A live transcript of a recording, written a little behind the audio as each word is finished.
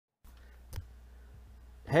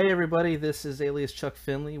Hey everybody, this is alias Chuck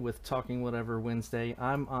Finley with Talking Whatever Wednesday.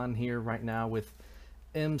 I'm on here right now with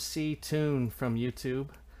MCToon from YouTube.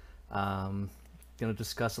 Um, gonna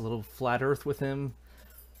discuss a little flat Earth with him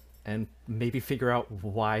and maybe figure out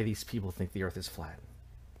why these people think the Earth is flat.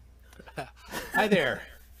 Hi there.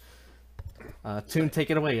 Toon,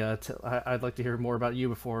 take it away. I'd like to hear more about you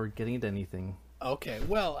before getting into anything. Okay,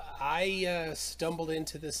 well, I stumbled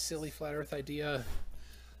into this silly flat Earth idea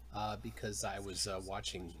because I was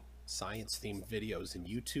watching science-themed videos, and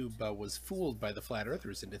YouTube was fooled by the flat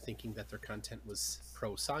earthers into thinking that their content was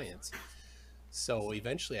pro-science. So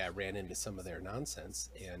eventually, I ran into some of their nonsense,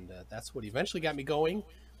 and that's what eventually got me going.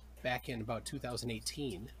 Back in about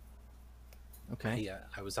 2018, Okay.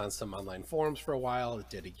 I was on some online forums for a while.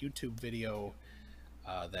 Did a YouTube video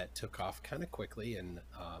that took off kind of quickly, and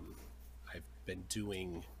I've been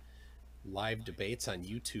doing live debates on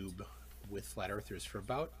YouTube with flat earthers for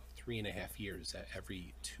about 3.5 years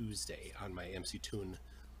every Tuesday on my MCToon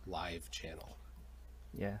live channel.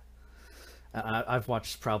 Yeah. I've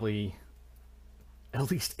watched probably at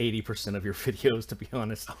least 80% of your videos, to be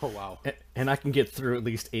honest. Oh, wow. And I can get through at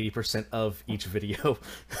least 80% of each video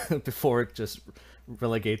before it just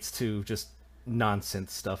relegates to just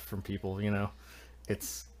nonsense stuff from people.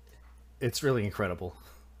 It's it's really incredible.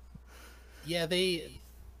 Yeah, they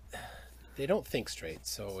don't think straight,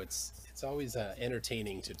 so it's always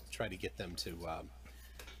entertaining to try to get them to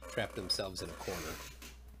trap themselves in a corner.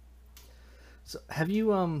 So have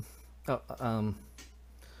you oh, let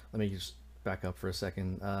me just back up for a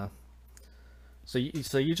second. So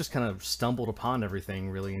you just kind of stumbled upon everything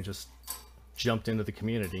really and just jumped into the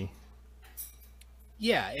community.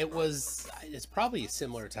 Yeah, it's probably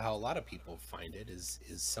similar to how a lot of people find it is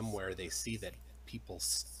somewhere they see that people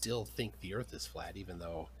still think the earth is flat, even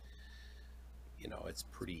though it's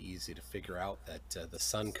pretty easy to figure out that the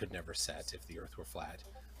sun could never set if the earth were flat.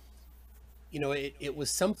 It was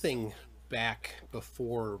something back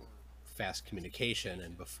before fast communication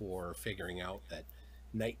and before figuring out that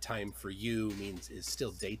nighttime for you means is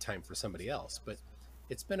still daytime for somebody else. But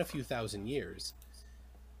it's been a few thousand years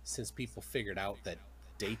since people figured out that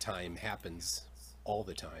daytime happens all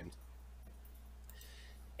the time,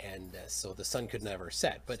 and so the sun could never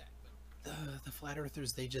set. But the flat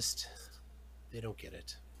earthers, they don't get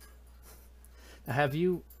it. Have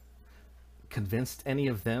you convinced any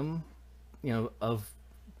of them, of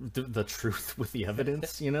the truth with the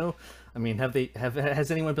evidence? I mean,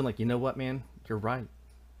 has anyone been like, you know what, man, you're right?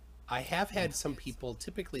 I have had some people,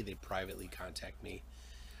 typically they privately contact me.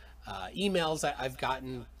 Emails I've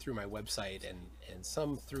gotten through my website, and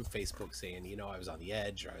some through Facebook, saying, I was on the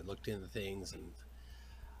edge, or I looked into things, and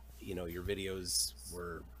your videos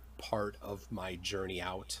were part of my journey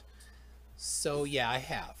out. So yeah, I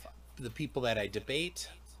have. The people that I debate,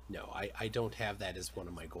 no, I don't have that as one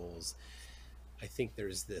of my goals. I think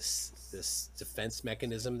there's this defense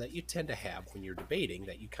mechanism that you tend to have when you're debating,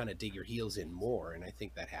 that you kind of dig your heels in more, and I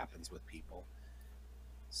think that happens with people.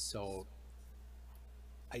 So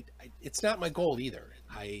it's not my goal either.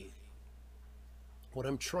 What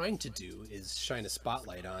I'm trying to do is shine a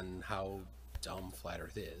spotlight on how dumb flat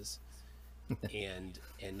Earth is, and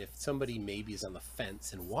if somebody maybe is on the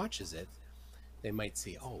fence and watches it, they might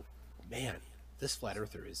see, oh man, this flat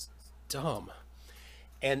earther is dumb,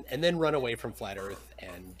 and then run away from flat Earth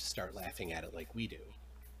and start laughing at it like we do.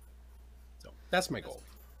 So that's my goal.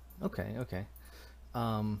 Okay, okay.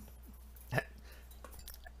 Um, ha-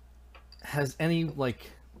 has any like,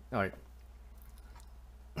 all right.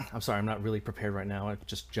 I'm sorry, I'm not really prepared right now. I'm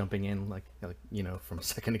just jumping in from a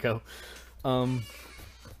second ago. Um,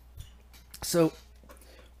 so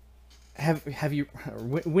have you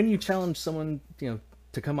when you challenge someone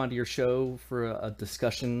to come onto your show for a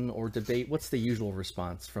discussion or debate, what's the usual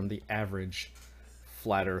response from the average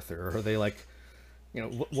flat earther? Are they like,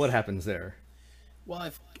 what happens there?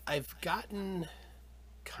 Well, I've gotten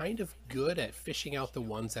kind of good at fishing out the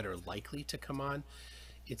ones that are likely to come on.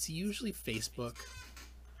 It's usually Facebook,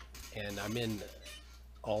 and I'm in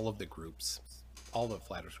all of the groups, all the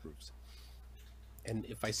flat earth groups. And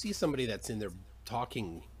if I see somebody that's in there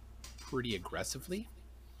talking pretty aggressively,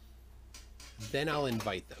 then I'll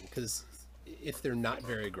invite them, because if they're not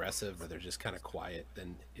very aggressive or they're just kind of quiet,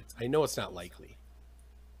 then I know it's not likely.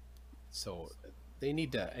 So they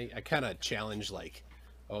need to. I kind of challenge, like,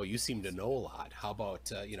 oh, you seem to know a lot. How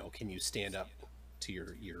about can you stand up to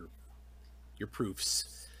your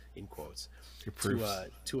proofs, in quotes, Your to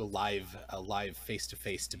proofs. a live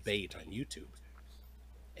face-to-face debate on YouTube?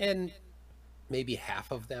 And maybe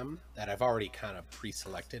half of them that I've already kind of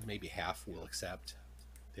pre-selected, maybe half will accept.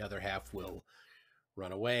 The other half will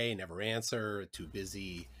run away, never answer, too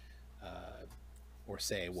busy, uh, or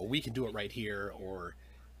say, well, we can do it right here, or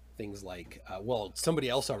things like, well, somebody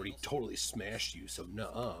else already totally smashed you, so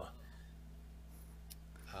nuh-uh.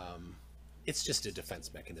 It's just a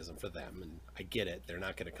defense mechanism for them, and I get it. They're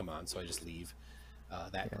not going to come on, so I just leave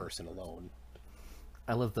that person alone.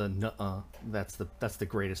 I love the nuh-uh. That's the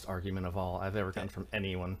greatest argument of all I've ever gotten from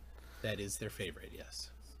anyone. That is their favorite, yes.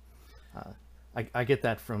 I get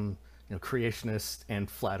that from creationists and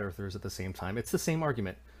flat earthers at the same time. It's the same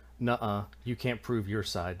argument. Nuh-uh. You can't prove your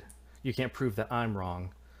side. You can't prove that I'm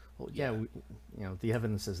wrong. Well, yeah, the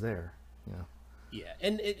evidence is there. Yeah,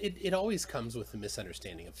 and it always comes with a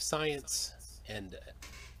misunderstanding of science and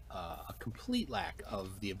a complete lack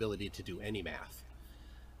of the ability to do any math.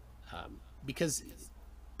 Because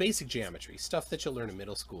basic geometry, stuff that you'll learn in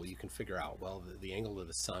middle school, you can figure out, well, the angle of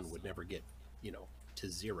the sun would never get, to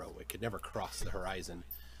zero. It could never cross the horizon,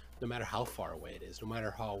 no matter how far away it is, no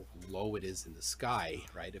matter how low it is in the sky,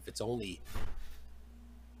 right? If it's only,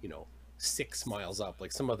 6 miles up,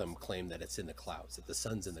 like some of them claim that it's in the clouds, that the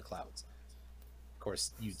sun's in the clouds. Of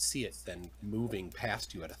course, you'd see it then moving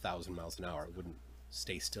past you at 1,000 miles an hour. It wouldn't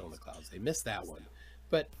stay still in the clouds. They missed that one.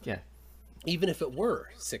 But yeah, even if it were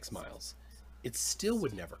 6 miles, it still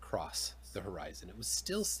would never cross the horizon. It would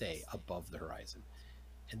still stay above the horizon.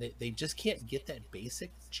 And they just can't get that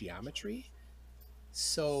basic geometry.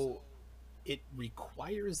 So it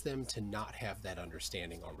requires them to not have that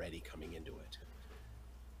understanding already coming into it.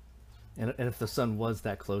 and if the sun was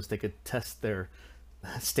that close, they could test their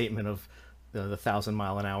statement of the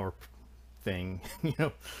 1,000-mile-an-hour thing. Yeah,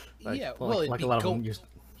 well, like a lot of them use.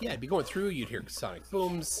 Yeah, it'd be going through. You'd hear sonic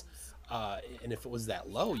booms, and if it was that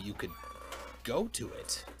low, you could go to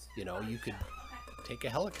it. You could take a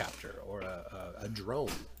helicopter or a drone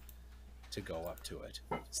to go up to it.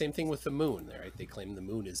 Same thing with the moon. Right? They claim the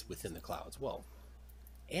moon is within the clouds. Well,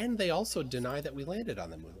 and they also deny that we landed on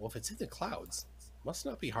the moon. Well, if it's in the clouds, it must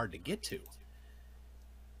not be hard to get to.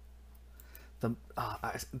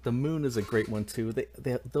 The moon is a great one too.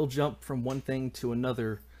 They'll jump from one thing to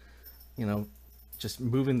another, just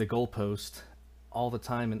moving the goalpost all the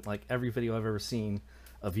time. And like every video I've ever seen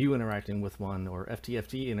of you interacting with one, or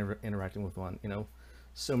FTFT interacting with one,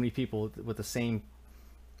 so many people with the same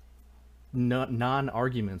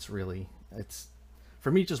non-arguments. Really, it's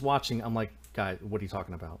for me just watching. I'm like, guy, what are you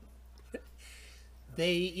talking about?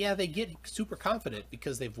 They get super confident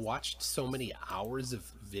because they've watched so many hours of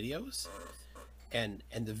videos. And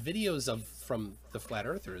the videos from the flat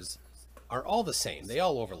earthers are all the same. They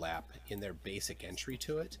all overlap in their basic entry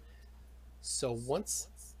to it. So once,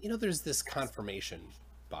 there's this confirmation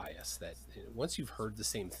bias that once you've heard the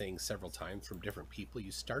same thing several times from different people,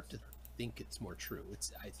 you start to think it's more true.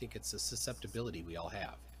 I think it's a susceptibility we all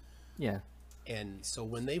have. Yeah. And so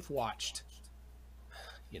when they've watched,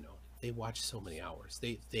 they watch so many hours.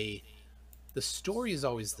 The story is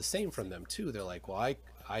always the same from them too. They're like, well,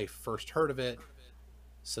 I first heard of it.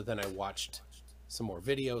 So then I watched some more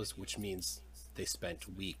videos, which means they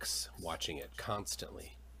spent weeks watching it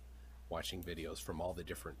constantly, watching videos from all the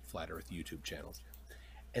different Flat Earth YouTube channels.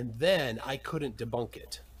 And then I couldn't debunk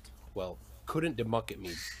it. Well, couldn't debunk it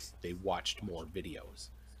means they watched more videos.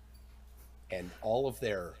 And all of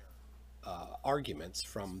their arguments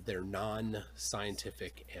from their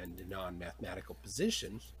non-scientific and non-mathematical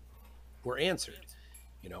position were answered.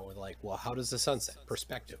 Like, well, how does the sun set?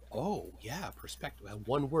 Perspective. Oh, yeah, perspective.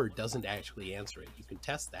 One word doesn't actually answer it. You can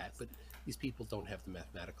test that, but these people don't have the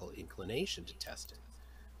mathematical inclination to test it.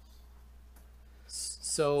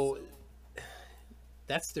 So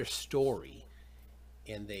that's their story.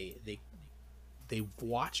 And they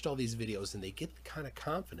watched all these videos and they get kind of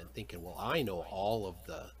confident thinking, well, I know all of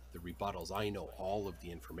the rebuttals. I know all of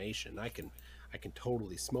the information. I can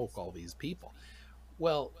totally smoke all these people.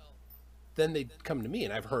 Well, then they come to me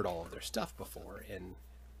and I've heard all of their stuff before, and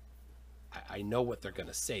I know what they're going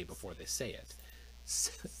to say before they say it.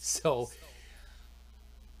 So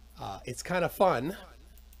it's kind of fun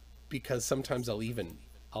because sometimes I'll even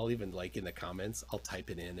like in the comments, I'll type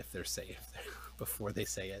it in if they're before they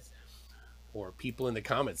say it, or people in the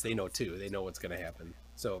comments, they know too. They know what's going to happen.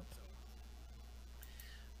 So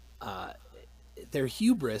their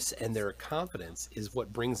hubris and their confidence is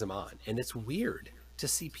what brings them on. And it's weird to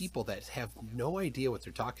see people that have no idea what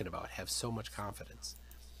they're talking about have so much confidence.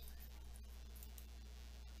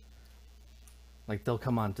 Like they'll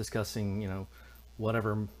come on discussing,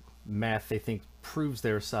 whatever math they think proves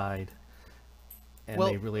their side, and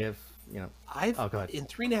they really have, I've in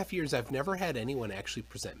 3.5 years, I've never had anyone actually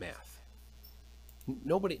present math.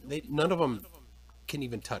 None of them can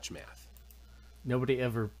even touch math. Nobody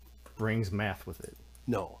ever brings math with it.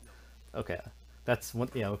 No. Okay. That's one.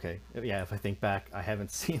 Yeah, okay. Yeah, if I think back, I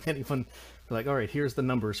haven't seen anyone be like, all right, here's the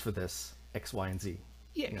numbers for this X, Y, and Z.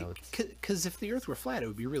 Yeah, It's because if the Earth were flat, it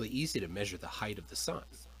would be really easy to measure the height of the sun,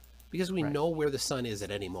 because we right. know where the sun is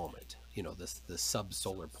at any moment. The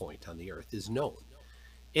subsolar point on the Earth is known.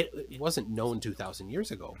 It wasn't known 2,000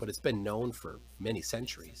 years ago, but it's been known for many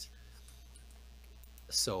centuries.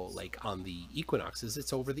 So, like on the equinoxes,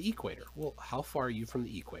 it's over the equator. Well, how far are you from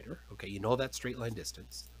the equator? Okay, you know that straight line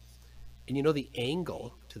distance, and you know the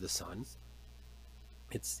angle to the sun.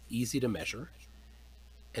 It's easy to measure.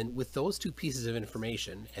 And with those two pieces of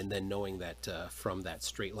information, and then knowing that from that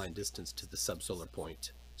straight line distance to the subsolar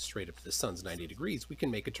point, straight up to the sun's 90 degrees, we can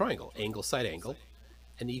make a triangle, angle, side angle,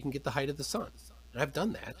 and you can get the height of the sun. And I've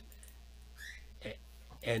done that.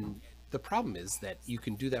 And the problem is that you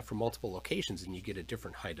can do that for multiple locations and you get a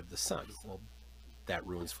different height of the sun. Well, that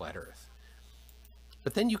ruins flat Earth.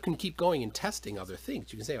 But then you can keep going and testing other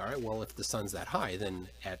things. You can say, all right, well, if the sun's that high, then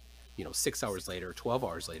at 6 hours later, 12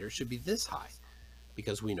 hours later, it should be this high,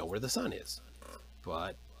 because we know where the sun is.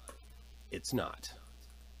 But it's not.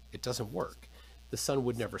 It doesn't work. The sun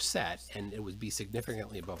would never set, and it would be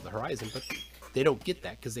significantly above the horizon, but they don't get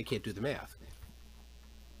that because they can't do the math.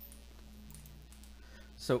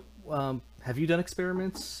 So, have you done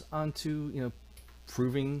experiments onto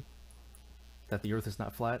proving that the Earth is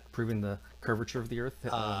not flat, proving the curvature of the Earth?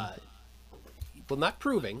 Well, not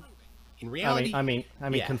proving. In reality, I mean,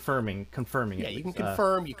 yeah. confirming Yeah, it. you can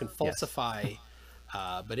confirm, you can falsify,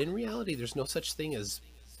 but in reality, there's no such thing as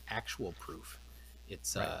actual proof.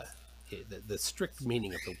 It's Right. the strict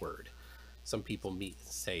meaning of the word. Some people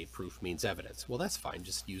say proof means evidence. Well, that's fine.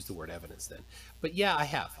 Just use the word evidence then. But yeah,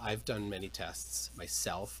 I've done many tests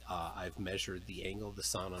myself. I've measured the angle of the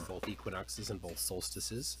sun on both equinoxes and both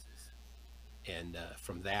solstices. And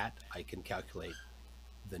from that, I can calculate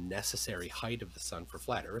the necessary height of the sun for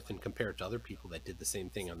flat Earth and compare it to other people that did the same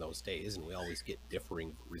thing on those days. And we always get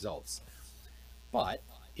differing results. But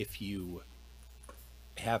if you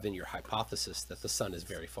have in your hypothesis that the sun is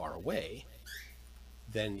very far away,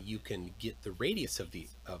 then you can get the radius of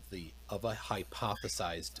a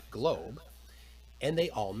hypothesized globe, and they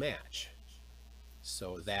all match.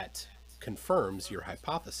 So that confirms your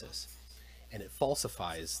hypothesis, and it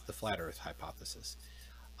falsifies the flat Earth hypothesis.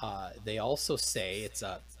 They also say it's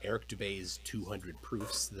Eric Dubé's 200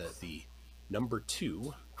 proofs that the number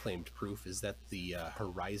 2 claimed proof is that the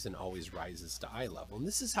horizon always rises to eye level, and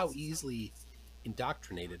this is how easily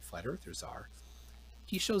indoctrinated flat earthers are.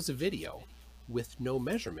 He shows a video with no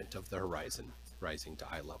measurement of the horizon rising to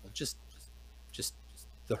eye level, just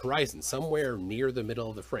the horizon somewhere near the middle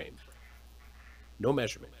of the frame. No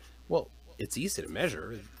measurement. Well, it's easy to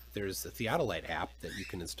measure. There's a theodolite app that you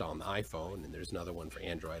can install on the iPhone, and there's another one for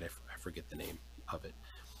Android. I forget the name of it.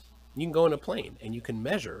 You can go in a plane and you can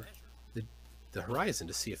measure the horizon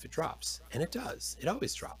to see if it drops, and it does. It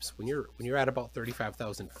always drops. When you're at about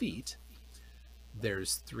 35,000 feet,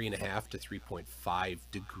 there's 3.5 to 3.5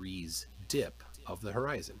 degrees dip of the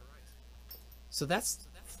horizon. So that's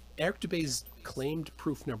Eric Dubé's claimed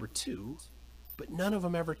proof number 2, but none of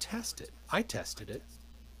them ever tested. I tested it,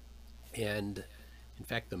 and in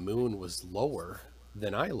fact, the moon was lower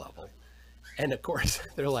than eye level. And of course,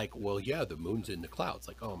 they're like, well, yeah, the moon's in the clouds.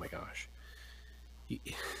 Like, oh my gosh.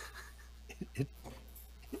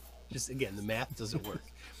 Just again, the math doesn't work.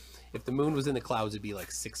 If the moon was in the clouds, it'd be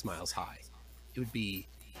like 6 miles high. It would be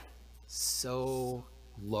so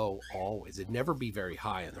low always. It'd never be very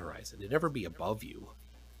high on the horizon. It'd never be above you,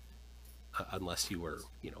 unless you were,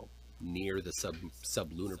 near the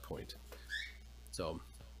sublunar point. So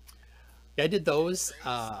yeah, I did those.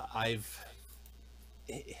 I've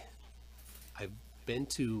been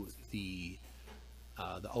to the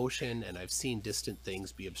ocean, and I've seen distant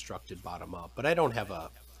things be obstructed bottom up, but I don't have a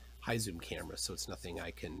high zoom camera, so it's nothing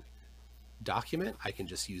I can document. I can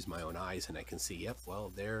just use my own eyes, and I can see, yep,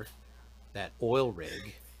 well, there, that oil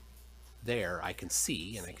rig there I can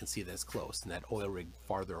see, and I can see that it's close, and that oil rig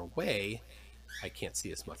farther away, I can't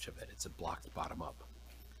see as much of it. It's a blocked bottom up.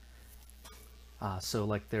 So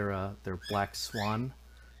like their black swan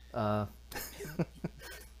Yeah.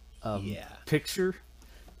 picture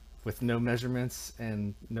with no measurements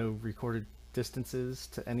and no recorded distances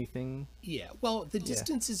to anything. Yeah, well, the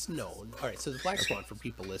distance is known. All right, so the black swan, for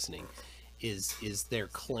people listening, is their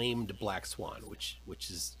claimed black swan, which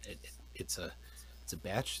is it's a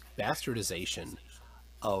bastardization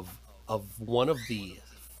of one of the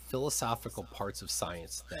philosophical parts of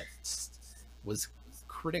science that was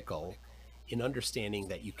critical in understanding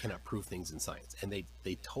that you cannot prove things in science, and they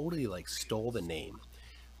totally like stole the name.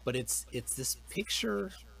 But it's this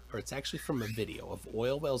picture, or it's actually from a video of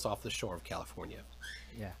oil wells off the shore of California.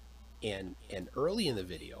 Yeah. And early in the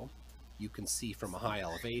video, you can see from a high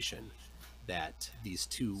elevation that these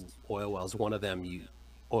two oil wells, one of them,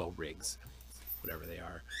 oil rigs, whatever they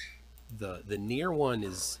are, the near one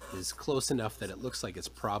is close enough that it looks like it's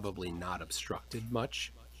probably not obstructed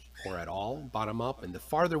much or at all bottom up, and the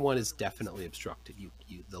farther one is definitely obstructed.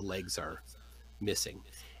 The legs are missing,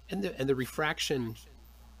 and the refraction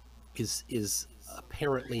is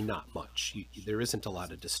apparently not much. There isn't a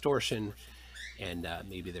lot of distortion, and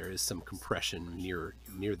maybe there is some compression near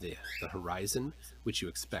the horizon, which you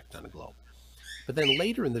expect on a globe. But then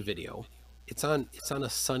later in the video, it's on a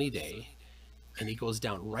sunny day, and he goes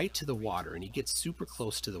down right to the water, and he gets super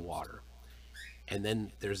close to the water, and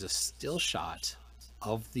then there's a still shot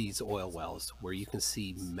of these oil wells where you can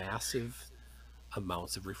see massive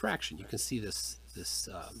amounts of refraction. You can see this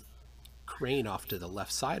crane off to the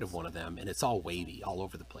left side of one of them, and it's all wavy all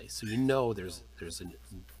over the place. So you know there's an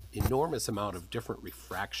enormous amount of different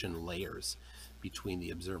refraction layers between the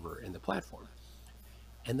observer and the platform.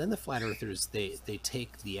 And then the flat earthers, they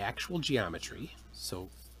take the actual geometry, so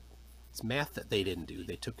it's math that they didn't do,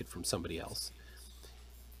 they took it from somebody else,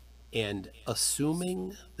 and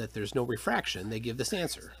assuming that there's no refraction, they give this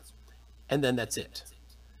answer, and then that's it.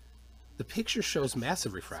 The picture shows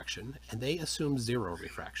massive refraction, and they assume zero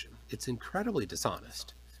refraction. It's incredibly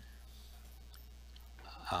dishonest.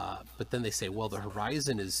 But then they say, well, the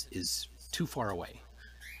horizon is too far away,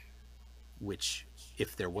 which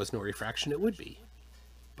if there was no refraction, it would be.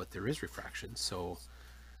 But there is refraction, so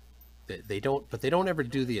they don't ever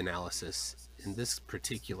do the analysis. In this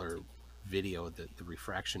particular video, the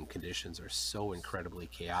refraction conditions are so incredibly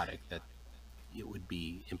chaotic that it would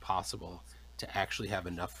be impossible to actually have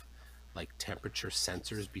enough like temperature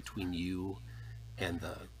sensors between you and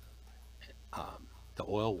the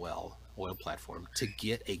oil platform to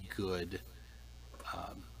get a good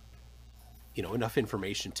enough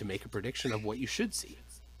information to make a prediction of what you should see.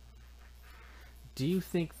 Do you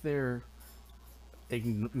think they're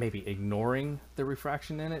maybe ignoring the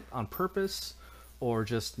refraction in it on purpose, or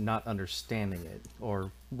just not understanding it,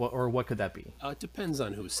 or what could that be? It depends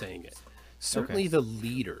on who's saying it. Certainly, the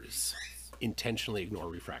leaders intentionally ignore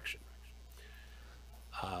refraction.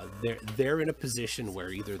 They're in a position where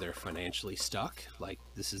either they're financially stuck, like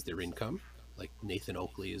this is their income, like Nathan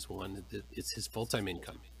Oakley is one, it's his full-time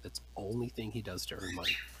income. That's the only thing he does to earn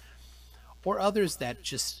money. Or others that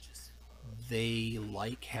just, they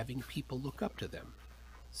like having people look up to them.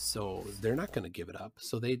 So they're not going to give it up.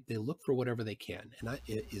 So they look for whatever they can. And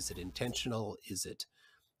is it intentional? Is it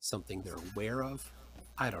something they're aware of?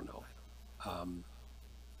 I don't know.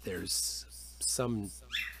 There's some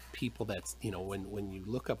people that's, when you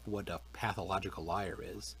look up what a pathological liar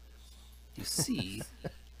is, you see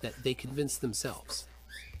that they convince themselves.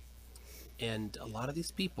 And a lot of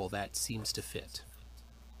these people, that seems to fit.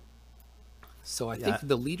 So I think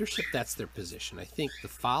the leadership, that's their position. I think the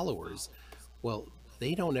followers, well,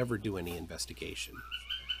 they don't ever do any investigation.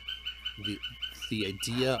 The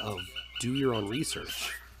idea of do your own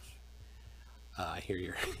research. I hear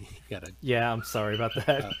you gotta. Yeah, I'm sorry about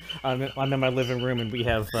that. I'm in my living room, and we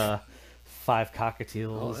have 5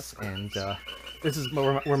 cockatiels, and this is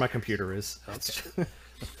where my computer is. Okay.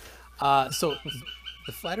 So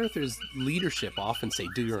the flat earthers leadership often say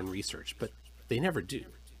do your own research, but they never do.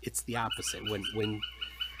 It's the opposite. When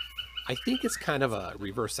I think it's kind of a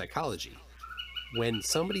reverse psychology. When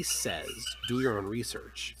somebody says do your own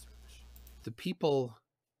research, the people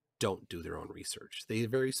don't do their own research. They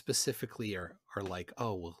very specifically are like,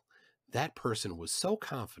 oh, well, that person was so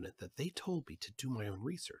confident that they told me to do my own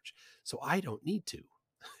research, so I don't need to.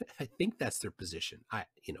 I think that's their position.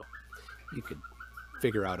 You could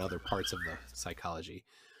figure out other parts of the psychology.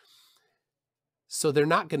 So they're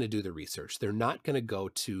not going to do the research. They're not going to go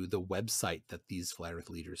to the website that these flat earth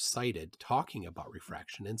leaders cited talking about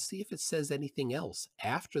refraction and see if it says anything else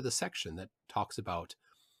after the section that talks about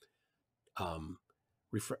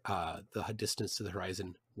the distance to the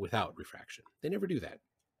horizon without refraction. They never do that.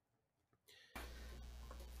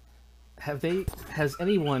 Has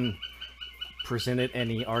anyone presented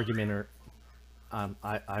any argument, or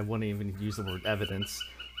I wouldn't even use the word evidence,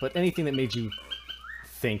 but anything that made you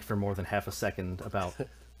think for more than half a second about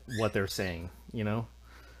what they're saying,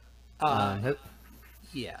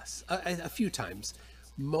 Yes, a few times.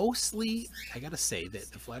 Mostly, I gotta say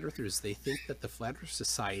that the flat earthers, they think that the flat earth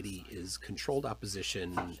society is controlled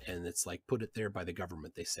opposition, and it's like put it there by the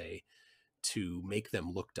government, they say, to make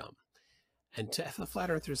them look dumb. And to the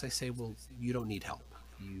flat earthers, I say, well, you don't need help.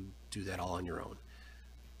 You do that all on your own.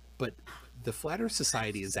 But the flat earth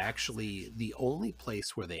society is actually the only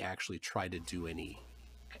place where they actually try to do any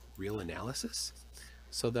real analysis.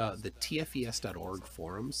 So the tfes.org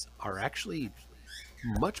forums are actually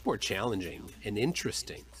much more challenging and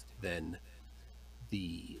interesting than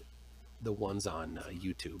the the ones on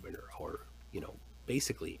YouTube or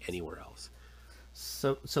basically anywhere else.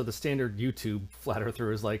 So the standard YouTube flat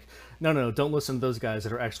earther is like, no, no, don't listen to those guys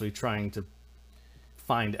that are actually trying to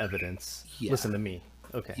find evidence. Yeah, Listen to me.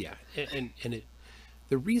 Okay. yeah, and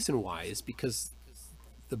the reason why is because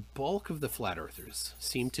the bulk of the flat earthers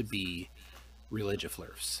seem to be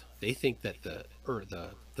religious. They think that the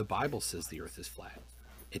Bible says the Earth is flat.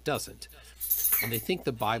 It doesn't, and they think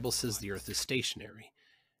the Bible says the Earth is stationary.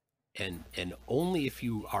 And only if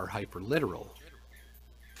you are hyper literal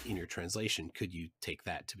in your translation could you take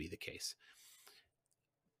that to be the case.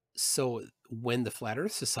 So when the Flat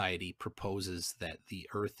Earth Society proposes that the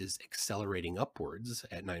Earth is accelerating upwards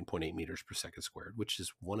at 9.8 meters per second squared, which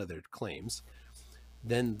is one of their claims,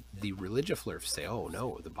 then the religious flurfs say, oh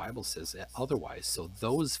no, the Bible says otherwise. So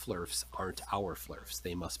those flurfs aren't our flurfs.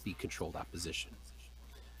 They must be controlled opposition.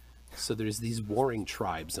 So there's these warring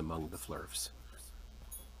tribes among the flurfs.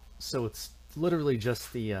 So it's literally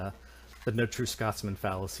just the no true Scotsman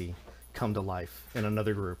fallacy come to life in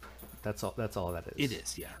another group. That's all. That's all that is. It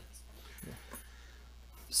is, yeah.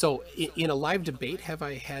 So in a live debate, have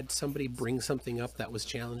I had somebody bring something up that was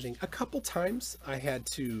challenging? A couple times I had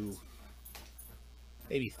to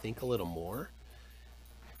maybe think a little more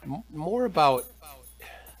about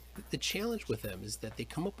the challenge with them is that they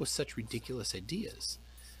come up with such ridiculous ideas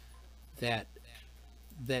that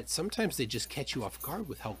sometimes they just catch you off guard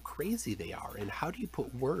with how crazy they are, and how do you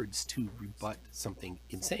put words to rebut something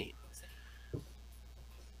insane?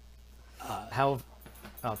 How?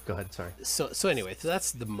 Oh, go ahead. Sorry. So anyway, so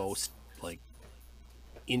that's the most like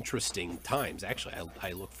interesting times. Actually,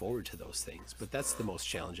 I look forward to those things, but that's the most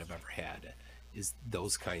challenge I've ever had, is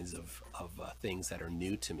those kinds of things that are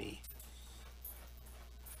new to me.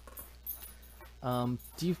 Do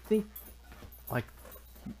you think, like,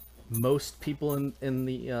 most people in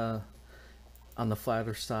the on the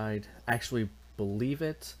flatter side actually believe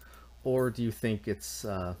it, or do you think it's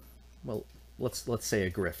well, let's say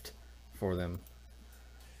a grift for them?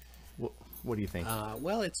 What do you think?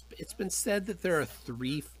 Well, it's been said that there are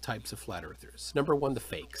three types of flat earthers. Number one, the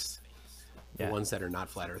fakes. The Yeah. ones that are not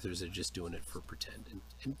flat earthers are just doing it for pretend.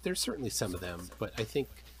 And there's certainly some of them, but I think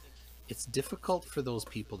it's difficult for those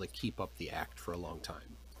people to keep up the act for a long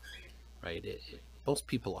time, right? Most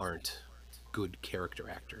people aren't good character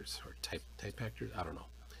actors or type actors. I don't know.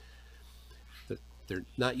 They're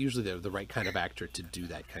not usually the right kind of actor to do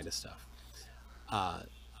that kind of stuff.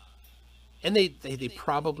 And they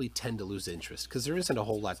probably tend to lose interest because there isn't a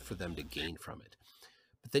whole lot for them to gain from it.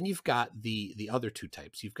 But then you've got the other two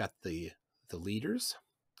types. You've got the leaders,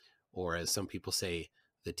 or as some people say,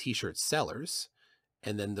 the t-shirt sellers,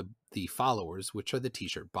 and then the followers, which are the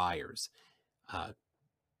t-shirt buyers.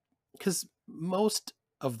 Because most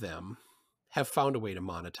of them have found a way to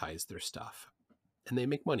monetize their stuff, and they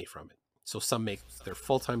make money from it. So some make their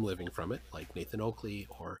full-time living from it, like Nathan Oakley,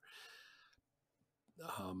 or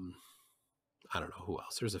I don't know who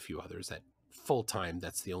else. There's a few others that full-time,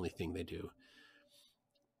 that's the only thing they do.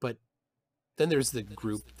 But then there's the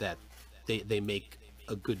group that they make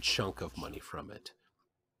a good chunk of money from it.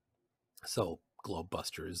 So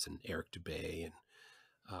Globebusters and Eric Dubay and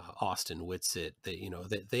Austin Whitsitt,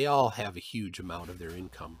 they all have a huge amount of their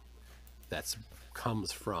income that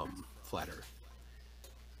comes from Flat Earth.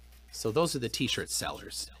 So those are the t-shirt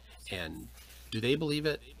sellers. And do they believe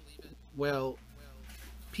it? Well,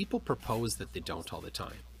 people propose that they don't all the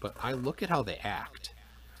time, but I look at how they act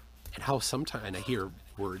and how sometimes, and I hear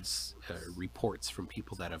reports from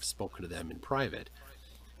people that have spoken to them in private,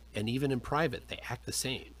 and even in private, they act the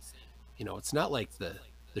same. It's not like the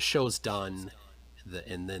show's done,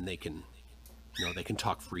 and then they can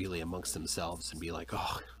talk freely amongst themselves and be like,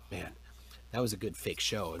 oh man, that was a good fake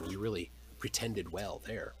show, and we really pretended well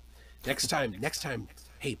there. Next time,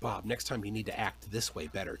 hey Bob, next time you need to act this way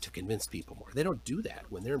better to convince people more. They don't do that.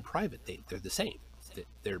 When they're in private, they're the same.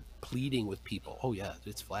 They're pleading with people. Oh yeah,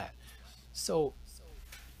 it's flat. So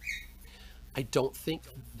I don't think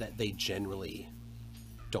that they generally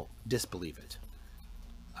don't disbelieve it.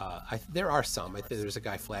 There are some. I think there's a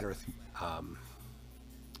guy, Flat Earth,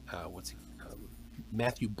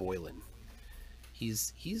 Matthew Boylan.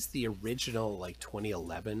 He's the original like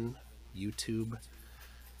 2011 YouTube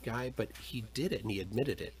guy, but he did it and he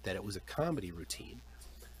admitted it, that it was a comedy routine.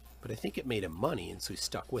 But I think it made him money, and so he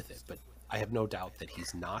stuck with it. But I have no doubt that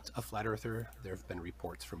he's not a flat earther. There have been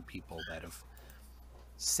reports from people that have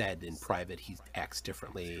said in private he acts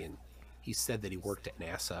differently, and he said that he worked at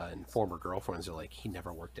NASA, and former girlfriends are like, he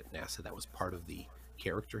never worked at NASA. That was part of the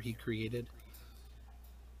character he created.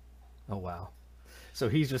 Oh wow. So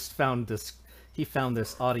he's just found this. He found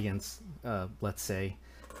this audience, let's say,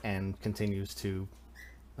 and continues to.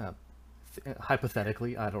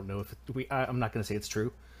 Hypothetically, I don't know if I'm not going to say it's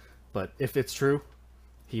true, but if it's true,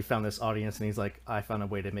 he found this audience and he's like, I found a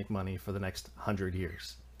way to make money for the next 100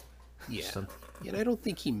 years. Yeah. So, And I don't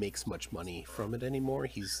think he makes much money from it anymore.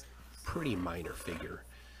 He's pretty minor figure.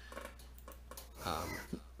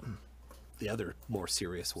 The other more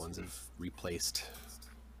serious ones have replaced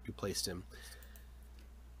him.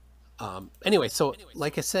 Anyway, so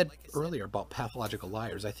like I said earlier about pathological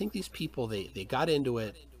liars, I think these people they got into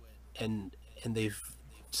it, and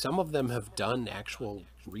some of them have done actual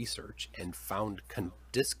research and found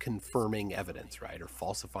disconfirming evidence, right, or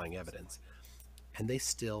falsifying evidence, and they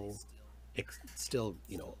still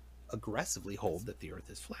aggressively hold that the Earth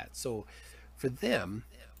is flat. So for them,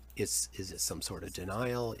 is it some sort of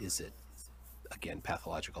denial? Is it, again,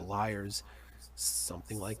 pathological liars,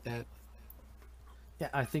 something like that? yeah,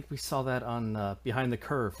 I think we saw that on Behind the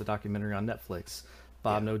Curve, the documentary on Netflix.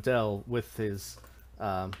 Bob Yeah. Nodell with his,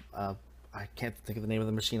 I can't think of the name of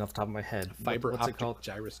the machine off the top of my head. Fiber What's it optic called?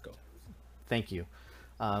 gyroscope. Thank you.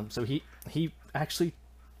 So he actually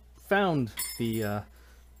found the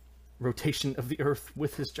rotation of the Earth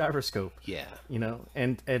with his gyroscope. Yeah.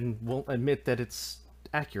 And won't admit that it's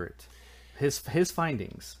accurate. His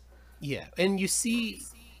findings. Yeah, and you see,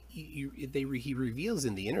 he reveals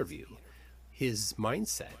in the interview his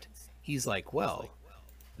mindset. He's like, well,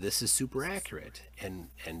 this is super accurate, and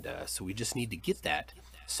so we just need to get that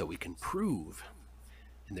so we can prove.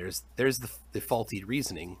 And there's the faulty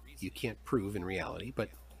reasoning. You can't prove in reality, but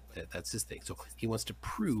that's his thing. So he wants to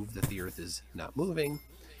prove that the Earth is not moving,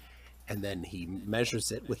 and then he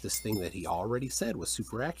measures it with this thing that he already said was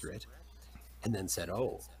super accurate, and then said,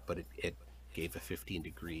 oh, but it gave a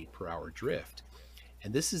 15-degree-per-hour drift.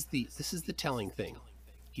 And this is the telling thing.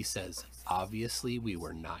 He says, obviously we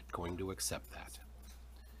were not going to accept that.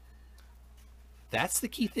 That's the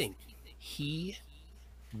key thing. He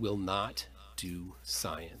will not do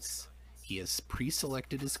science. He has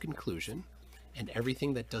pre-selected his conclusion, and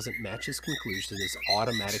everything that doesn't match his conclusion is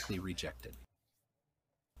automatically rejected.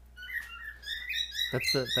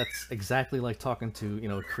 That's exactly like talking to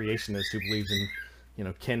a creationist who believes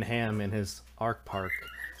in Ken Ham and his Ark Park.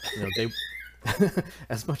 They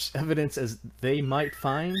as much evidence as they might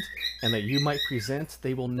find and that you might present,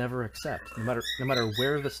 they will never accept, no matter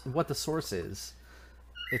what the source is.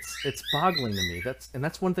 It's boggling to me.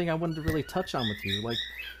 That's one thing I wanted to really touch on with you. Like,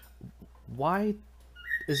 why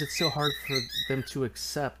is it so hard for them to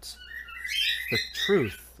accept the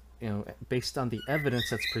truth, based on the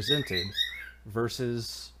evidence that's presented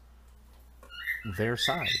versus their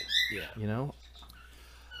side? Yeah.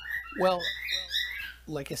 Well,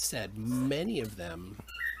 like I said, many of them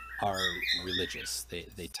are religious.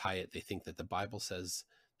 They tie it. They think that the Bible says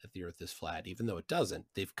that the Earth is flat, even though it doesn't.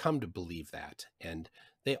 They've come to believe that, and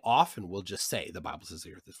they often will just say the Bible says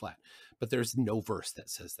the Earth is flat, but there's no verse that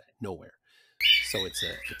says that, nowhere. So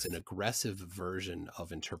it's an aggressive version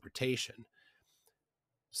of interpretation.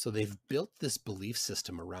 So they've built this belief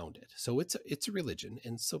system around it. So it's a religion,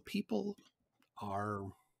 and so people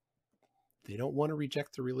they don't want to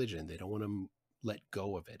reject the religion. They don't want to let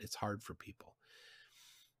go of it. It's hard for people.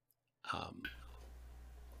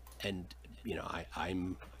 And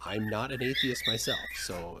I'm not an atheist myself,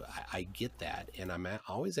 so I get that, and I'm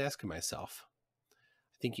always asking myself,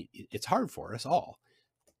 I think it's hard for us all.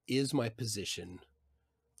 Is my position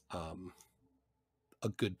a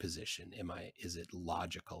good position? Is it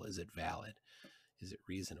logical? Is it valid? Is it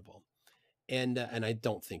reasonable? And I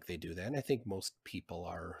don't think they do that. And I think most people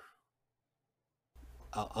are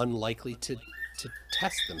unlikely to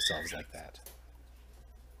test themselves like that.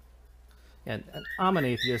 And I'm an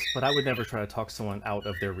atheist, but I would never try to talk someone out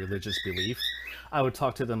of their religious belief. I would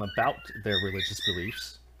talk to them about their religious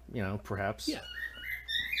beliefs, perhaps. Yeah.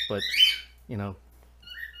 But,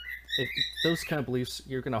 those kind of beliefs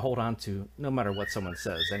you're going to hold on to no matter what someone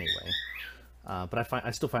says anyway. But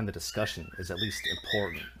I still find the discussion is at least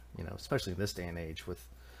important, especially in this day and age with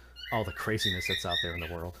all the craziness that's out there in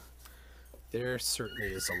the world. There certainly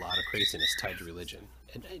is a lot of craziness tied to religion.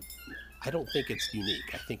 And I don't think it's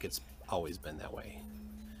unique. I think it's always been that way.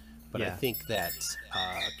 But yeah. I think that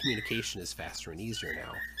communication is faster and easier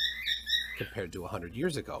now compared to 100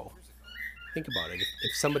 years ago. Think about it.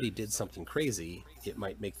 If somebody did something crazy, it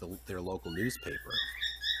might make their local newspaper.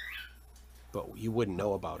 But you wouldn't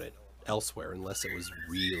know about it elsewhere unless it was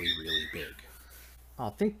really, really big. I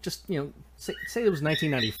think just, say it was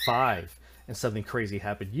 1995 and something crazy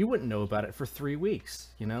happened. You wouldn't know about it for 3 weeks,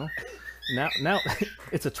 Now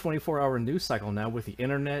it's a 24-hour news cycle now with the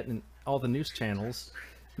internet and all the news channels.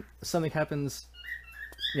 something happens,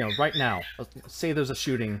 right now. Say there's a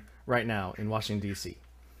shooting right now in Washington D.C.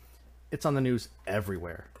 It's on the news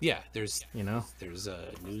everywhere. Yeah, there's You know. there's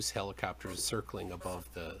news helicopters circling above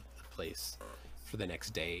the place for the next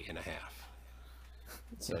day and a half.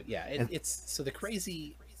 So yeah, And it's so the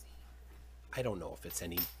crazy. I don't know if it's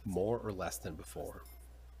any more or less than before,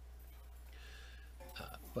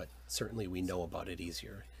 but certainly we know about it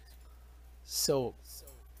easier. So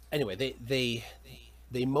anyway,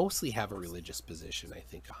 they mostly have a religious position, I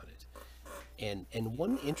think, on it. And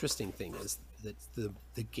one interesting thing is that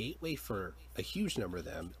the gateway for a huge number of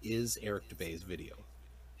them is Eric DeBay's video,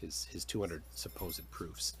 his 200 supposed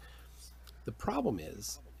proofs. The problem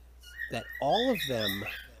is that all of them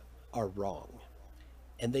are wrong,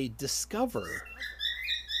 and they discover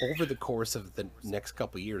over the course of the next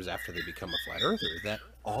couple of years after they become a flat earther that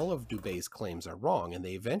all of DeBay's claims are wrong, and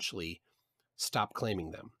they eventually stop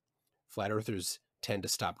claiming them. Flat earthers tend to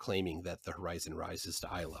stop claiming that the horizon rises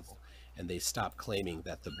to eye level, and they stop claiming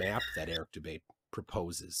that the map that Eric DeBay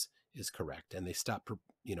proposes is correct, and they stop,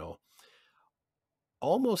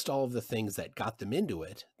 almost all of the things that got them into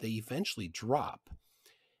it, they eventually drop,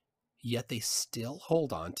 yet they still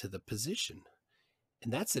hold on to the position.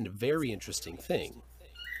 And that's a very interesting thing.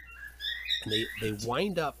 And they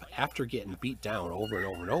wind up, after getting beat down over and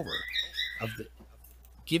over and over,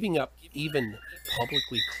 giving up even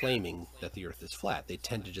publicly claiming that the earth is flat. They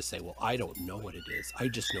tend to just say, well, I don't know what it is. I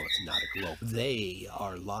just know it's not a globe. They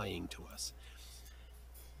are lying to us.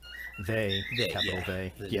 they, capital Yeah,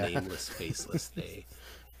 they, the yeah. nameless, faceless they.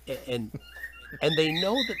 And they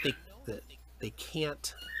know that they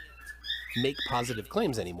can't make positive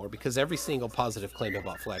claims anymore because every single positive claim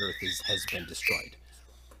about flat earth has been destroyed,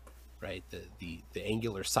 right? The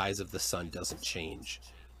angular size of the sun doesn't change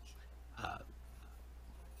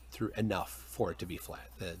through enough for it to be flat.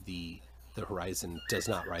 The horizon does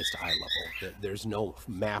not rise to eye level. There's no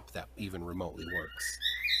map that even remotely works.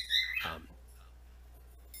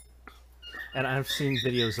 And I've seen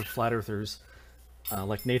videos of flat earthers,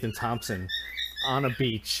 like Nathan Thompson, on a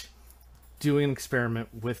beach doing an experiment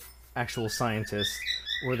with actual scientists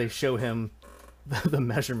where they show him the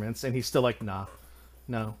measurements, and he's still like, nah,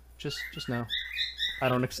 no, just no. I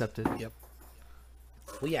don't accept it. Yep.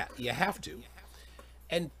 Well, yeah, you have to.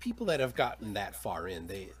 And people that have gotten that far in,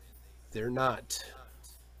 they're not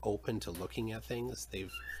open to looking at things.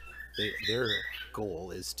 Their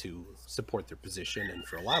goal is to support their position, and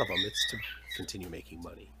for a lot of them, it's to continue making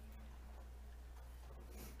money.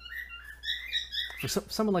 For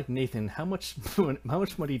someone like Nathan, how much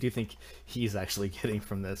money do you think he's actually getting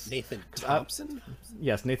from this? Nathan Thompson?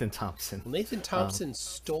 Yes, Nathan Thompson. Well, Nathan Thompson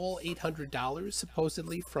stole $800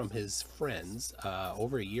 supposedly from his friends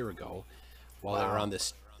over a year ago while they were on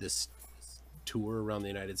this tour around the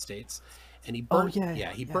United States. And he burned,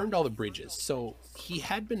 he burned all the bridges. So he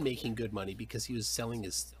had been making good money because he was selling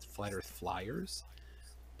his flat earth flyers.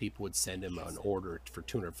 People would send him an order for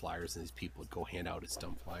 200 flyers, and these people would go hand out his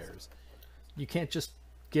dumb flyers. You can't just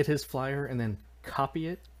get his flyer and then copy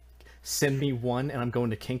it, send me one, and I'm going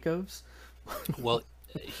to Kinko's. Well,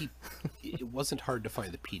 it wasn't hard to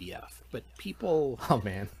find the PDF, but people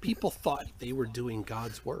thought they were doing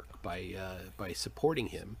God's work by supporting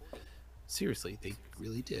him. Seriously, they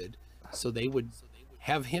really did. So they would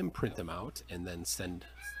have him print them out and then send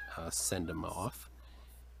them off.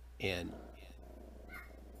 And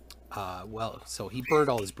so he burned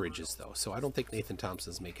all his bridges though. So I don't think Nathan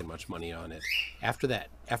Thompson's making much money on it. After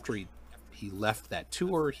he left that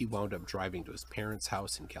tour, he wound up driving to his parents'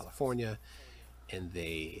 house in California, and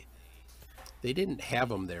they didn't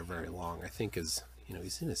have him there very long. I think he's in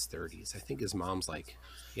his 30s. I think his mom's like,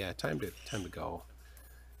 yeah, time to go,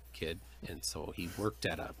 kid. And so he worked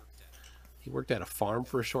at a farm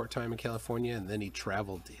for a short time in California, and then he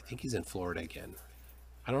traveled. I think he's in Florida again.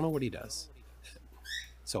 I don't know what he does.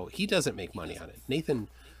 So he doesn't make money on it. Nathan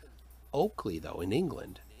Oakley, though, in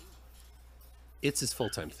England, it's his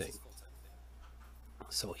full-time thing.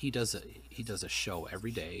 So he does a show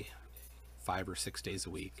every day, 5 or 6 days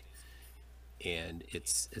a week, and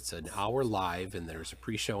it's an hour live, and there's a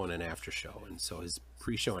pre-show and an after show. And so his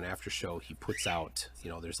pre-show and after show, he puts out,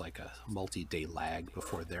 there's like a multi-day lag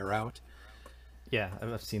before they're out. Yeah,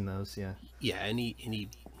 I've seen those. Yeah. Yeah, and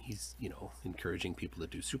he's encouraging people to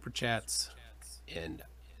do super chats, and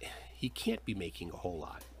he can't be making a whole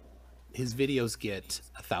lot. His videos get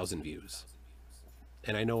 1,000 views,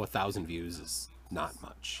 and I know 1,000 views is not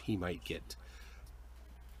much. He might get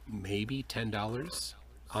maybe $10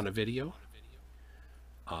 on a video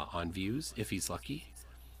on views if he's lucky,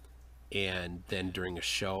 and then during a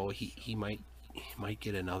show he might might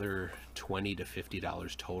get another $20 to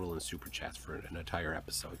 $50 total in super chats for an entire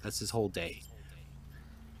episode. That's his whole day.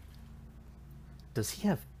 Does he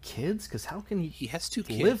have kids? Because how can He has 2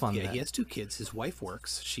 kids. live on yeah, that? he has 2 kids. His wife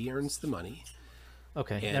works. She earns the money.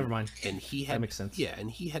 Okay, And, never mind. And he had, that makes sense. Yeah,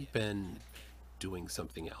 and he had been doing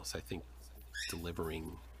something else. I think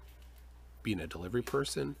being a delivery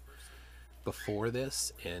person before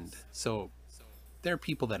this. And so there are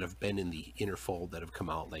people that have been in the inner fold that have come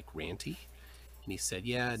out like ranty. And he said,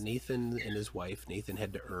 yeah, Nathan and his wife, Nathan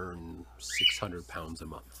had to earn 600 pounds a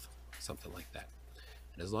month, something like that.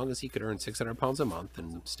 And as long as he could earn 600 pounds a month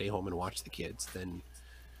and stay home and watch the kids, then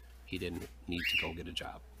he didn't need to go get a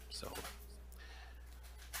job. So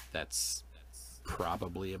that's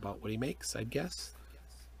probably about what he makes, I'd guess.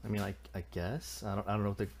 I mean, I guess I don't know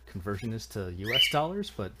what the conversion is to U.S.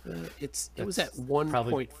 dollars, but it was at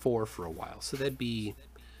 1.4 for a while, so that'd be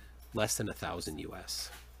less than 1,000 US.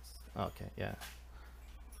 Okay, yeah.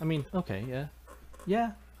 I mean, okay,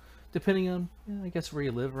 yeah. Depending on, I guess where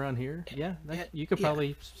you live around here, you could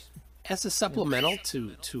probably as a supplemental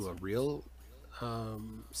to a real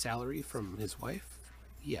salary from his wife.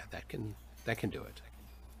 Yeah, that can do it.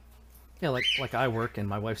 Yeah, like I work and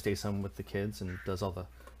my wife stays home with the kids and does all the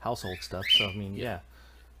household stuff. So I mean,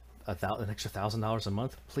 an extra $1,000 a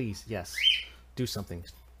month, please, yes, do something.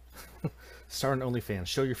 Start an OnlyFans,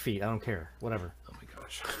 show your feet. I don't care, whatever. Oh my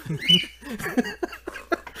gosh.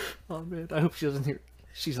 Oh man, I hope she doesn't hear.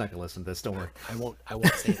 She's not gonna listen to this. Don't worry. I won't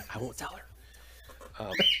say it. I won't tell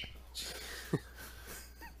her.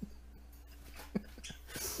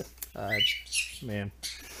 Man.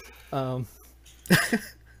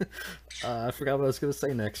 I forgot what I was gonna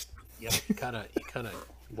say next. Yep, you kind of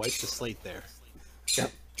wiped the slate there.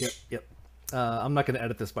 Yep. I'm not gonna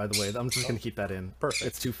edit this, by the way. I'm just gonna keep that in. Perfect.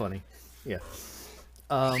 It's too funny. Yeah.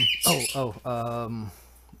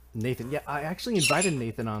 Nathan. Yeah, I actually invited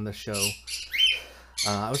Nathan on the show.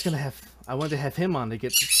 I wanted to have him on to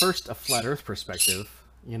get first a flat Earth perspective,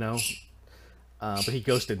 but he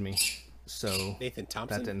ghosted me, so Nathan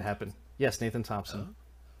Thompson? That didn't happen. Yes, Nathan Thompson.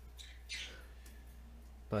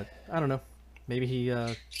 But I don't know. Maybe he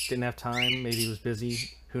didn't have time. Maybe he was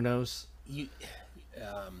busy. Who knows?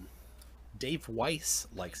 Dave Weiss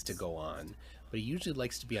likes to go on, but he usually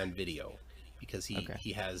likes to be on video because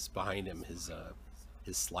he has behind him his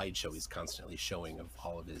slideshow. He's constantly showing of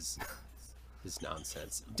all of his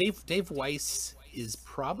nonsense. Dave Weiss is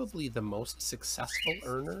probably the most successful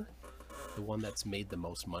earner, the one that's made the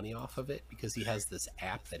most money off of it, because he has this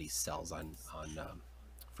app that he sells on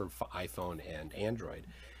for iPhone and Android,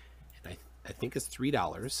 and I think it's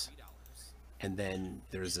 $3, and then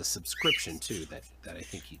there's a subscription too that I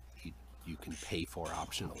think you can pay for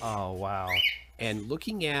optionally. Oh wow! And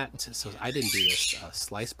looking at, so I didn't do this.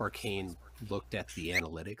 Slice Barcane looked at the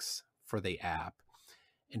analytics for the app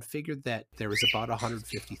and figured that there was about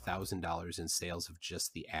 $150,000 in sales of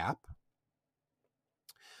just the app,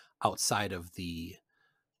 outside of the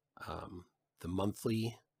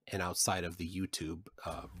monthly and outside of the YouTube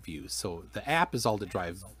views. So the app is all to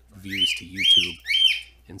drive views to YouTube,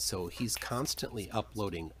 and so he's constantly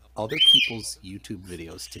uploading other people's YouTube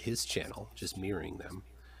videos to his channel, just mirroring them,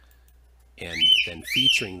 and then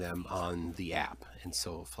featuring them on the app. And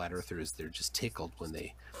so flat earthers, they're just tickled when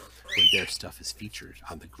their stuff is featured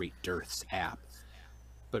on the Great Dearths app.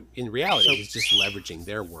 But in reality, he's just leveraging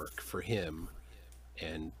their work for him.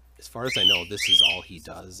 And as far as I know, this is all he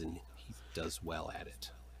does, and he does well at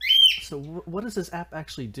it. So what does this app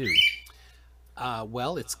actually do?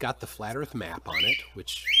 Well, it's got the flat Earth map on it,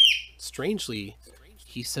 which strangely,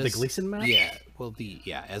 he says... The Gleason map? Yeah, well,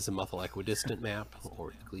 azimuthal equidistant map,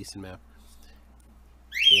 or the Gleason map.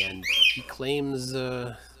 And he claims,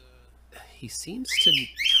 he seems to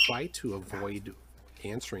try to avoid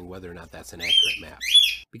answering whether or not that's an accurate map,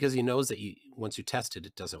 because he knows that once you test it,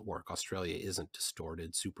 it doesn't work. Australia isn't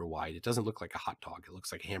distorted super wide. It doesn't look like a hot dog. It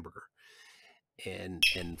looks like a hamburger. And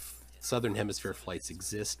Southern Hemisphere flights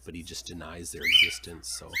exist, but he just denies their existence.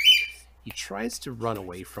 So he tries to run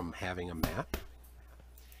away from having a map,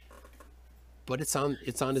 but it's on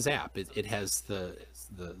his app. It has the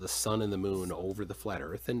sun and the moon over the flat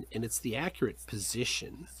Earth, and it's the accurate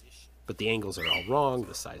position, but the angles are all wrong.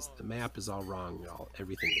 The size of the map is all wrong.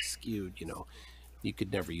 Everything is skewed. You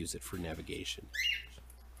could never use it for navigation.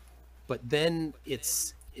 But then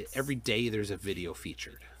every day there's a video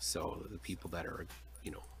featured. So the people that are,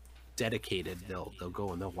 dedicated, they'll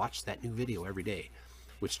go and they'll watch that new video every day,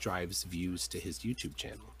 which drives views to his YouTube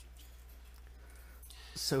channel.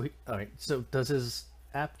 So, all right. So does his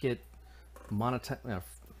app get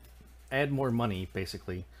add more money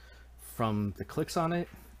basically from the clicks on it,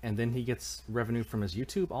 and then he gets revenue from his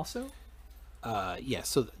YouTube also? Yeah,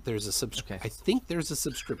 so there's a Okay. I think there's a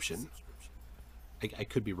subscription. I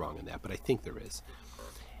could be wrong on that, but I think there is,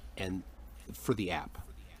 and for the app,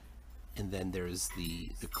 and then there's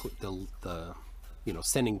the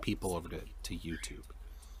sending people over to YouTube,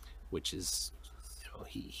 which is,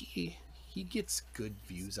 he gets good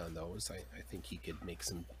views on those. I think he could make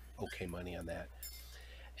some okay money on that.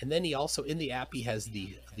 And then he also, in the app, he has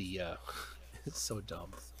the it's so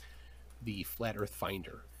dumb, the flat earth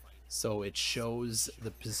finder. So it shows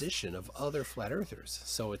the position of other flat earthers.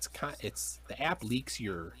 So it's the app leaks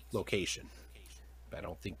your location. I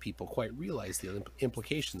don't think people quite realize the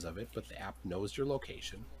implications of it, but the app knows your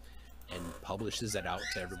location and publishes it out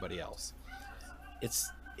to everybody else.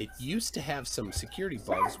 It used to have some security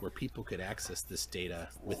bugs where people could access this data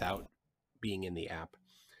without being in the app,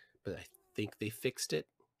 but I think they fixed it.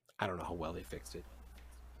 I don't know how well they fixed it,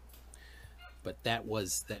 but that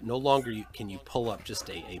no longer can you pull up just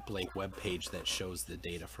a blank web page that shows the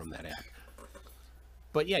data from that app.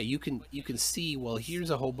 But yeah, you can see, well, here's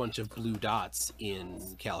a whole bunch of blue dots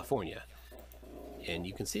in California, and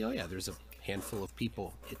you can see, oh yeah, there's a handful of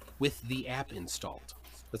people with the app installed.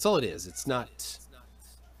 That's all it is. It's not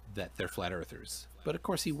that they're flat earthers, but of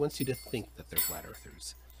course he wants you to think that they're flat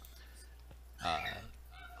earthers.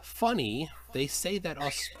 Funny, they say that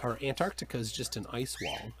Antarctica is just an ice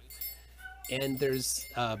wall, and there's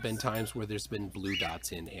been times where there's been blue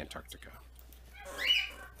dots in Antarctica.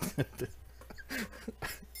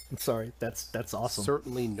 I'm sorry, that's awesome.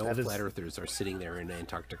 Certainly no flat earthers are sitting there in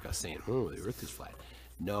Antarctica saying, oh, the earth is flat.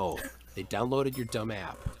 No, they downloaded your dumb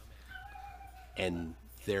app and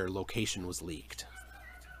their location was leaked.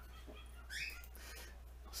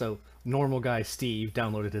 So normal guy Steve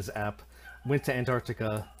downloaded his app, went to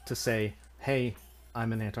Antarctica to say, hey,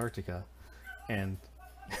 I'm in Antarctica, and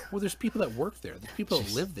well, there's people that work there. There's people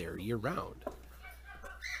that live there year round.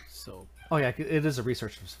 So oh yeah, it is a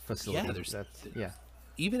research facility. Yeah,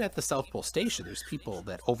 even at the South Pole Station, there's people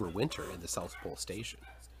that overwinter in the South Pole Station.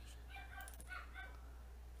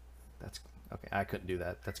 That's okay. I couldn't do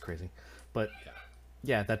that. That's crazy, but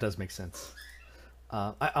yeah, that does make sense.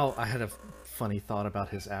 I had a funny thought about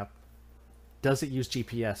his app. Does it use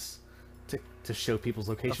GPS to show people's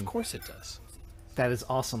location? Of course it does. That is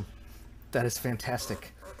awesome. That is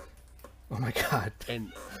fantastic. Oh my god.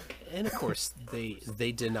 And of course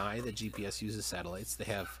they deny that GPS uses satellites. They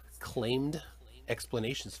have claimed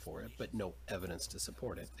explanations for it, but no evidence to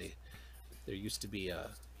support it. There used to be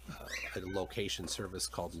a location service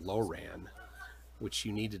called LORAN, which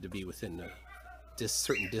you needed to be within a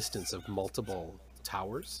certain distance of multiple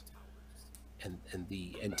towers, and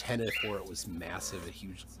the antenna for it was massive,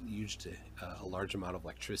 a large amount of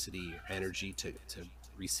electricity, energy to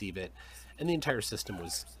receive it, and the entire system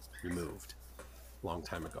was removed a long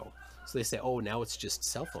time ago. So they say, oh, now it's just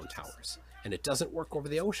cell phone towers, and it doesn't work over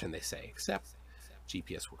the ocean, they say, except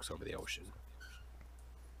GPS works over the ocean.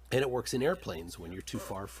 And it works in airplanes when you're too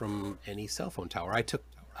far from any cell phone tower. I took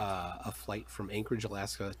a flight from Anchorage,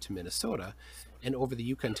 Alaska to Minnesota, and over the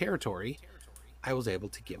Yukon Territory, I was able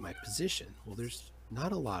to get my position. Well, there's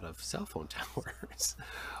not a lot of cell phone towers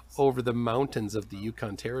over the mountains of the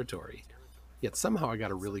Yukon Territory. Yet somehow I got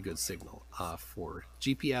a really good signal for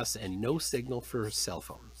GPS and no signal for cell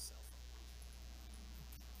phones.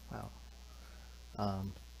 Wow.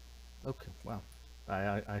 Okay, wow.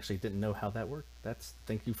 I actually didn't know how that worked.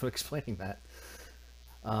 Thank you for explaining that.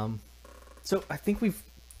 So I think we've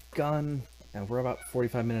gone, and we're about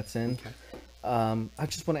 45 minutes in. Okay. I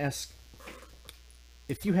just want to ask,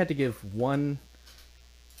 if you had to give one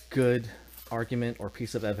good argument or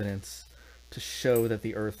piece of evidence to show that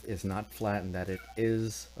the Earth is not flat and that it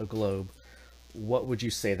is a globe, what would you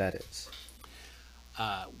say that is?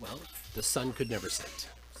 Well, the sun could never set.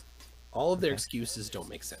 All of their excuses don't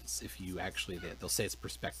make sense. If you actually, they'll say it's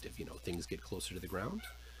perspective, things get closer to the ground.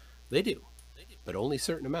 They do, but only a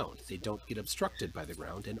certain amount. They don't get obstructed by the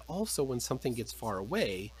ground. And also when something gets far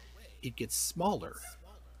away, it gets smaller.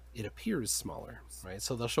 It appears smaller, right?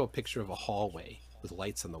 So they'll show a picture of a hallway with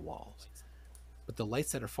lights on the walls. But the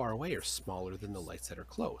lights that are far away are smaller than the lights that are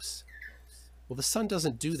close. Well, the sun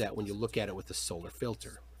doesn't do that when you look at it with a solar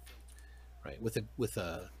filter, right?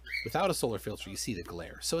 Without a solar filter, you see the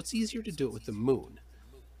glare. So it's easier to do it with the moon,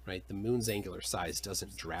 right? The moon's angular size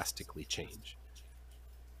doesn't drastically change.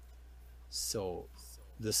 So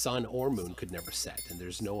the sun or moon could never set, and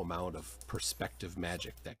there's no amount of perspective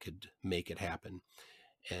magic that could make it happen.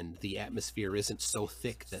 And the atmosphere isn't so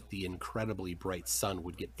thick that the incredibly bright sun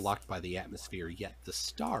would get blocked by the atmosphere, yet the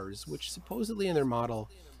stars, which supposedly in their model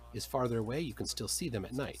is farther away, you can still see them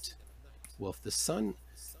at night. Well, if the sun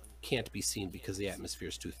can't be seen because the atmosphere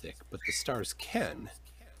is too thick, but the stars can,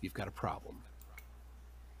 you've got a problem.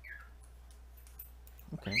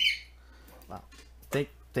 Okay. Wow.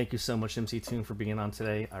 Thank you so much, MCToon, for being on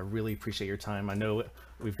today. I really appreciate your time. I know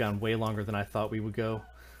we've gone way longer than I thought we would go.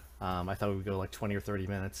 I thought we would go like 20 or 30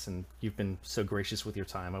 minutes, and you've been so gracious with your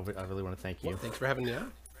time. I really want to thank you. Well, thanks for having me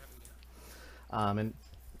on.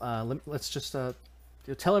 Let's just tell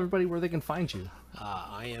everybody where they can find you.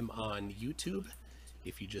 I am on YouTube.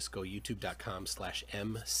 If you just go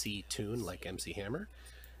youtube.com/MCToon, like MC Hammer,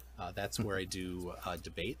 that's where I do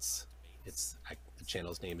debates. The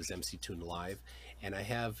channel's name is MCToon Live, and I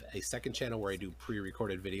have a second channel where I do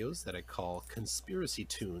pre-recorded videos that I call Conspiracy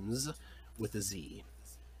Tunes with a Z.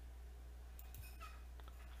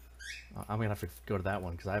 I'm gonna have to go to that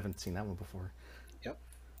one because I haven't seen that one before. Yep.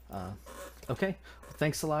 Okay,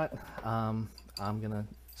 thanks a lot. I'm gonna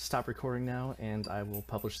stop recording now, and I will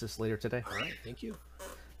publish this later today. All right. Thank you.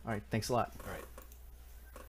 All right, thanks a lot. All right.